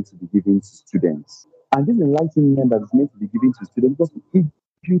that is going to be given to students. And this enlightenment that is meant to be given to students, because if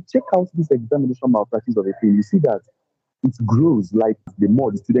you check out this examination malpractice of a thing, you see that it grows like the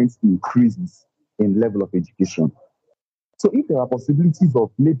more the students increases in level of education. So if there are possibilities of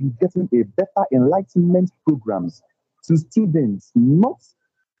maybe getting a better enlightenment programs to students, not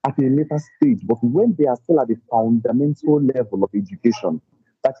at a later stage, but when they are still at the fundamental level of education,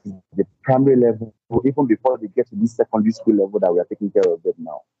 that is the primary level, even before they get to this secondary school level that we are taking care of them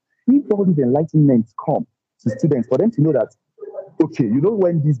now. If all these enlightenments come to students, for them to know that, okay,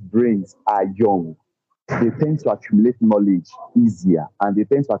 when these brains are young, they tend to accumulate knowledge easier and they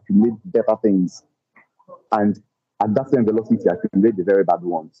tend to accumulate better things. And at that same velocity, accumulate the very bad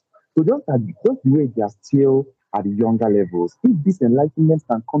ones. So just the way they are still at the younger levels, if this enlightenment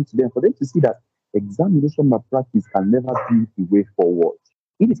can come to them, for them to see that examination malpractice can never be the way forward.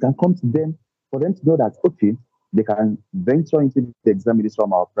 If it can come to them, for them to know that, okay, they can venture into the examination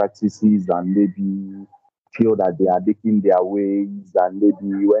malpractices and maybe feel that they are making their ways, and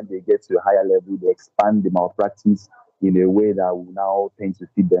maybe when they get to a higher level, they expand the malpractice in a way that will now tend to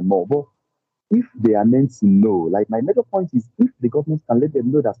feed them more. But if they are meant to know, like my major point is, if the government can let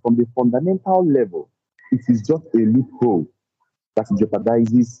them know that from the fundamental level, it is just a loophole that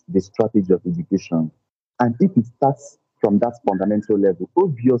jeopardizes the strategy of education. And if it starts from that fundamental level,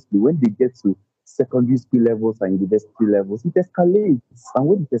 obviously, when they get to secondary school levels and university levels, it escalates. And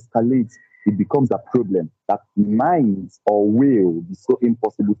when it escalates, it becomes a problem that might or will be so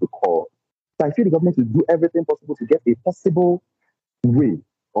impossible to call. So I feel the government will do everything possible to get a possible way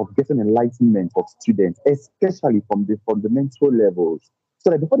of getting enlightenment of students, especially from the fundamental levels, so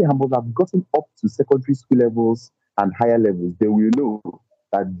that before the Hambos have gotten up to secondary school levels and higher levels, they will know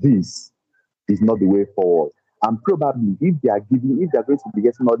that this is not the way forward. And probably if they are going to be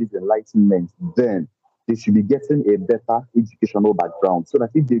getting all these enlightenment, then they should be getting a better educational background. So that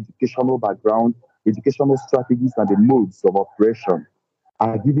if the educational background, educational strategies, and the modes of operation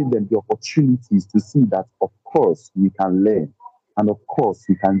are giving them the opportunities to see that, of course, we can learn and, of course,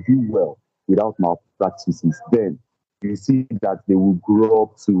 we can do well without malpractices, then you see that they will grow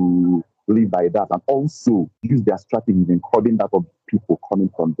up to live by that and also use their strategies in curbing that of people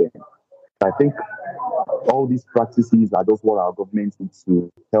coming from them. I think all these practices are just what our government needs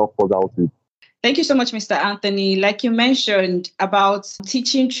to help us out with. Thank you so much, Mr. Anthony. Like you mentioned about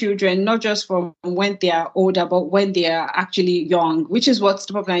teaching children, not just from when they are older, but when they are actually young, which is what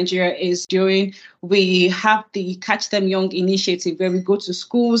Stop Up Nigeria is doing. We have the Catch Them Young initiative where we go to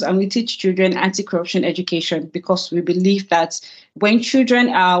schools and we teach children anti-corruption education, because we believe that when children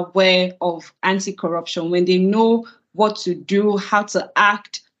are aware of anti-corruption, when they know what to do, how to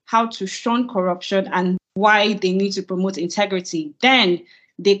act, how to shun corruption, and why they need to promote integrity, then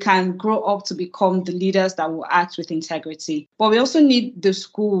they can grow up to become the leaders that will act with integrity. But we also need the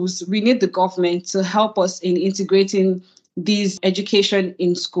schools, we need the government to help us in integrating these education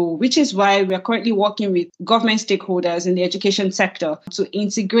in school, which is why we are currently working with government stakeholders in the education sector to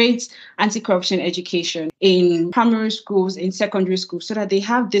integrate anti-corruption education in primary schools, in secondary schools, so that they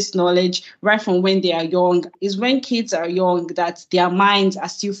have this knowledge right from when they are young. It's when kids are young that their minds are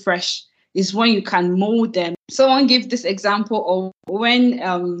still fresh. Is when you can mold them. Someone gave this example of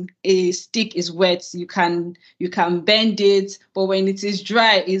when a stick is wet, you can bend it, but when it is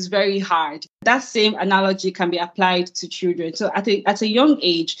dry, it's very hard. That same analogy can be applied to children. So at a young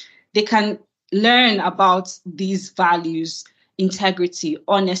age, they can learn about these values: integrity,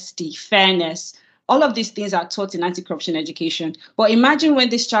 honesty, fairness. All of these things are taught in anti-corruption education. But imagine when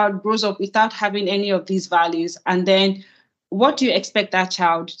this child grows up without having any of these values, and then what do you expect that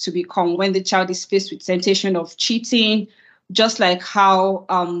child to become when the child is faced with temptation of cheating, just like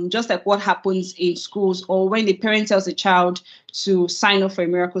what happens in schools, or when the parent tells the child to sign up for a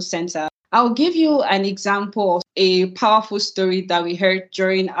miracle center? I'll give you an example of a powerful story that we heard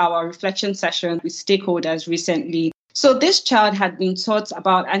during our reflection session with stakeholders recently. So this child had been taught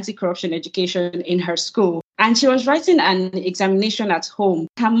about anti-corruption education in her school, and she was writing an examination at home.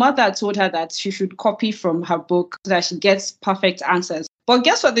 Her mother told her that she should copy from her book so that she gets perfect answers. But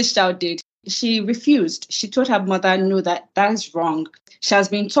guess what this child did? She refused. She told her mother, no, that is wrong. She has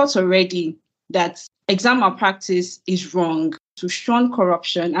been taught already that exam malpractice is wrong, to shun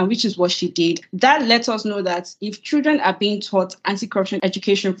corruption, and which is what she did. That lets us know that if children are being taught anti-corruption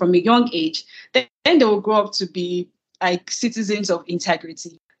education from a young age, then they will grow up to be like citizens of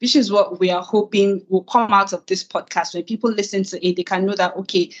integrity, which is what we are hoping will come out of this podcast. When people listen to it, they can know that,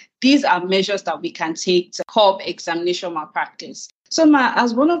 okay, these are measures that we can take to curb examination malpractice. So, Ma,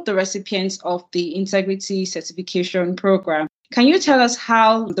 as one of the recipients of the Integrity Certification Program, can you tell us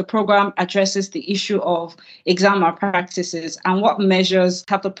how the program addresses the issue of exam malpractices, and what measures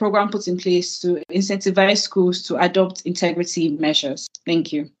have the program put in place to incentivize schools to adopt integrity measures?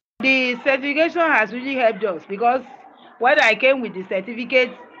 Thank you. The certification has really helped us, because when I came with the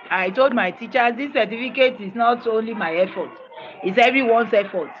certificate, I told my teachers this certificate is not only my effort, it's everyone's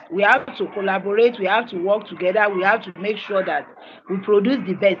effort. We have to collaborate, we have to work together, we have to make sure that we produce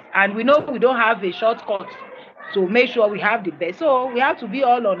the best. And we know we don't have a shortcut to make sure we have the best. So we have to be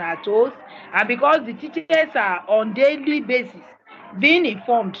all on our toes. And because the teachers are on daily basis being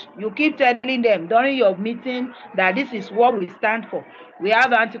informed, you keep telling them during your meeting that this is what we stand for. We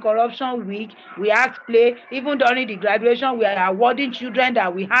have anti-corruption week, we act play. Even during the graduation, we are awarding children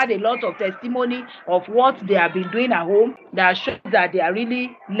that we had a lot of testimony of what they have been doing at home that shows that they are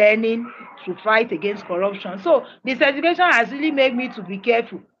really learning to fight against corruption. So the certification has really made me to be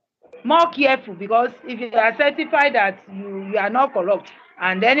careful, more careful, because if you are certified that you are not corrupt,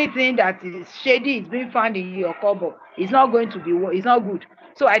 and anything that is shady is being found in your cupboard, it's not good.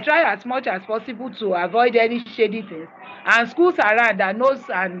 So I try as much as possible to avoid any shady things. And schools around that knows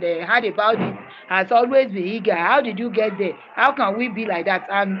and heard about it has always been eager. How did you get there? How can we be like that?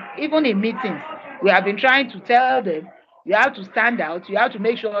 And even in meetings, we have been trying to tell them, you have to stand out. You have to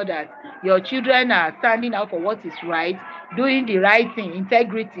make sure that your children are standing out for what is right, doing the right thing,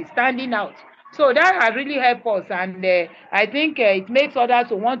 integrity, standing out. So that has really helped us, and I think it makes others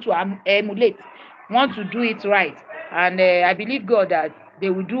to want to emulate, want to do it right. And I believe God that they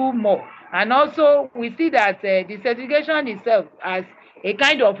will do more. And also we see that the certification itself as a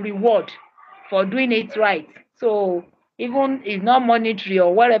kind of reward for doing it right. So even if not monetary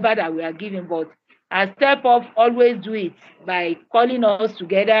or whatever that we are giving, but as step up, always do it by calling us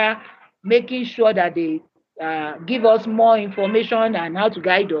together, making sure that they give us more information and how to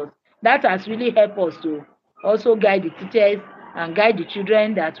guide us. That has really helped us to also guide the teachers and guide the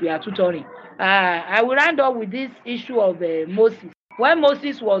children that we are tutoring. I will round up with this issue of Moses. When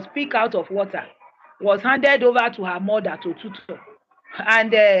Moses was picked out of water, was handed over to her mother to tutor.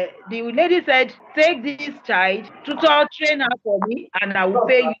 And the lady said, take this child, tutor, train her for me, and I will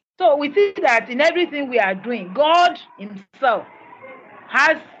pay you. So we see that in everything we are doing, God himself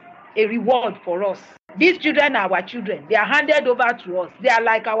has a reward for us. These children are our children. They are handed over to us. They are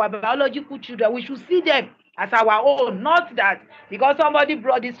like our biological children. We should see them as our own, not that because somebody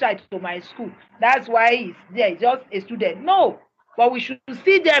brought this child to my school, that's why he's there, just a student. No, but we should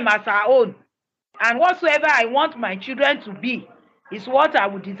see them as our own. And whatsoever I want my children to be is what I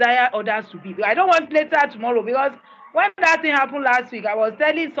would desire others to be. I don't want later tomorrow, because when that thing happened last week, I was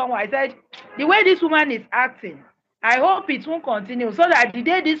telling someone, I said, the way this woman is acting, I hope it won't continue, so that the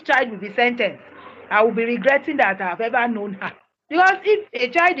day this child will be sentenced, I will be regretting that I have ever known her. Because if a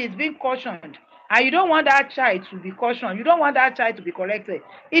child is being cautioned, and you don't want that child to be cautioned, you don't want that child to be corrected,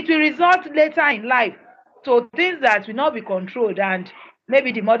 it will result later in life to things that will not be controlled, and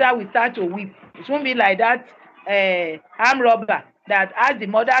maybe the mother will start to weep. It won't be like that armed robber that asked the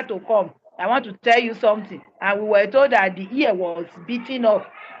mother to come. I want to tell you something. And we were told that the ear was beaten off,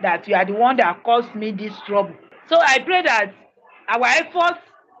 that you are the one that caused me this trouble. So I pray that our efforts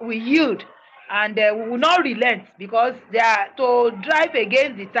will yield, and we will not relent, because they are to drive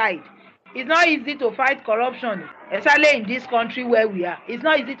against the tide. It's not easy to fight corruption, especially in this country where we are. It's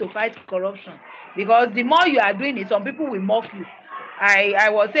not easy to fight corruption, because the more you are doing it, some people will mock you. I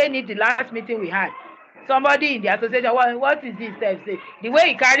was saying it the last meeting we had. Somebody in the association, what is this step? Say the way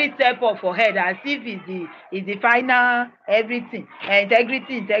he carries step up for head as if is the final everything.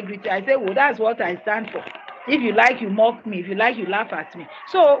 Integrity. I say, well, that's what I stand for. If you like, you mock me. If you like, you laugh at me.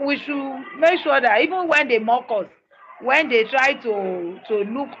 So we should make sure that even when they mock us, when they try to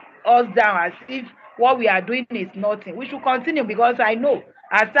look us down as if what we are doing is nothing, we should continue, because I know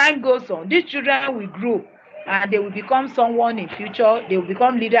as time goes on, these children will grow and they will become someone in future. They will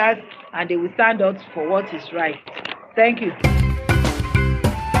become leaders and they will stand up for what is right. Thank you.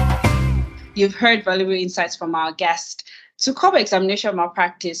 You've heard valuable insights from our guest. To curb examination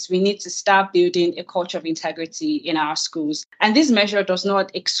malpractice, we need to start building a culture of integrity in our schools. And this measure does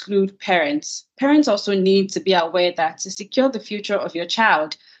not exclude parents. Parents also need to be aware that to secure the future of your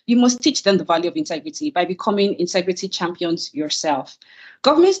child, you must teach them the value of integrity by becoming integrity champions yourself.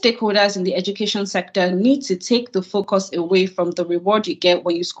 Government stakeholders in the education sector need to take the focus away from the reward you get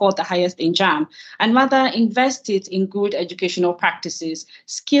when you score the highest in JAM, and rather invest it in good educational practices,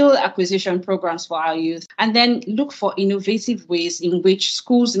 skill acquisition programs for our youth, and then look for innovative ways in which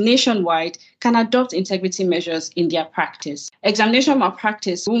schools nationwide can adopt integrity measures in their practice. Examination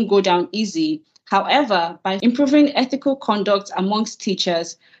malpractice won't go down easy. However, by improving ethical conduct amongst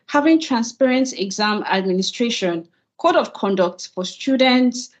teachers, having transparent exam administration, code of conduct for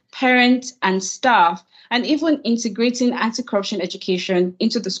students, parents, and staff, and even integrating anti-corruption education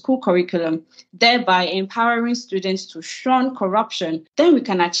into the school curriculum, thereby empowering students to shun corruption, then we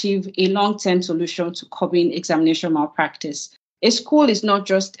can achieve a long-term solution to curbing examination malpractice. A school is not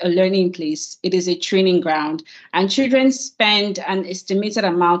just a learning place, it is a training ground, and children spend an estimated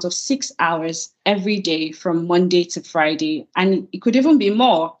amount of 6 hours every day from Monday to Friday, and it could even be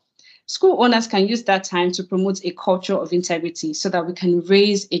more. School owners can use that time to promote a culture of integrity so that we can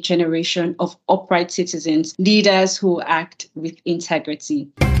raise a generation of upright citizens, leaders who act with integrity.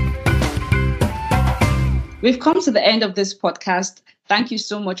 We've come to the end of this podcast. Thank you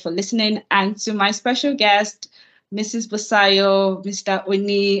so much for listening. And to my special guest, Mrs. Busayo, Mr.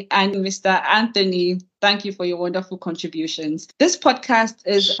 Oni, and Mr. Anthony, thank you for your wonderful contributions. This podcast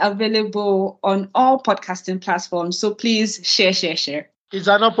is available on all podcasting platforms, so please share. It's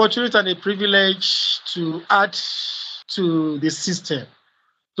an opportunity and a privilege to add to the system,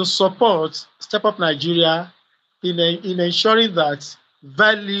 to support Step Up Nigeria in ensuring that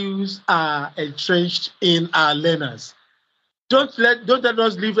values are entrenched in our learners. Don't let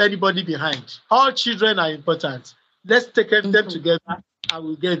us leave anybody behind. All children are important. Let's take them together and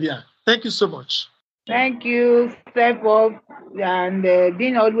we'll get there. Thank you so much. Thank you, Step Up, and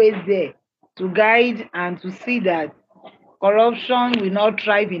being always there to guide and to see that corruption will not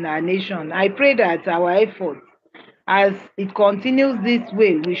thrive in our nation. I pray that our efforts, as it continues this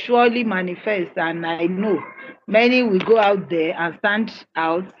way, will surely manifest, and I know many will go out there and stand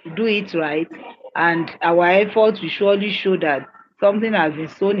out, do it right, and our efforts will surely show that something has been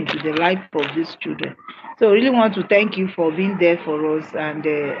sown into the life of these children. So I really want to thank you for being there for us, and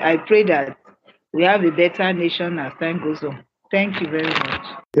I pray that we have a better nation as time goes on. Thank you very much.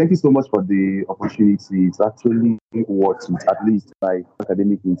 Thank you so much for the opportunity. It's actually worth it, at least like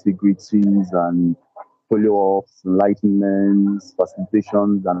academic integrities and follow-ups, enlightenments,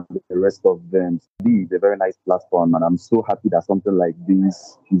 facilitations, and the rest of them. It's a very nice platform, and I'm so happy that something like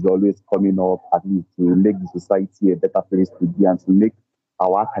this is always coming up, at least to make the society a better place to be and to make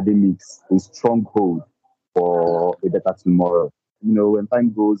our academics a stronghold for a better tomorrow. When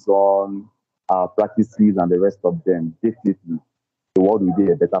time goes on, our practices and the rest of them, definitely the world will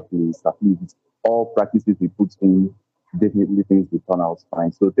be a better place. At least all practices we put in, definitely things will turn out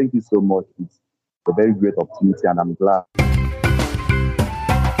fine. So thank you so much. It's a very great opportunity, and I'm glad.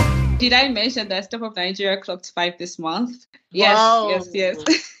 Did I mention that Step Up Nigeria clocked 5 this month? Wow. Yes.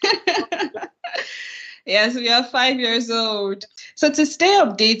 Yes, we are 5 years old. So to stay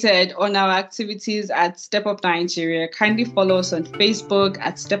updated on our activities at Step Up Nigeria, kindly follow us on Facebook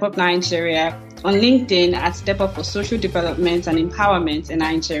at Step Up Nigeria, on LinkedIn at Step Up for Social Development and Empowerment in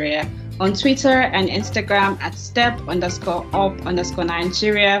Nigeria, on Twitter and Instagram at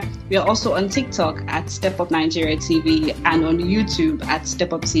step_up_Nigeria. We are also on TikTok at Step Up Nigeria TV and on YouTube at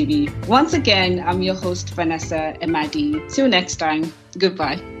Step Up TV. Once again, I'm your host, Vanessa Emadi. Till next time,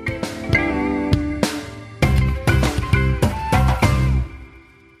 goodbye.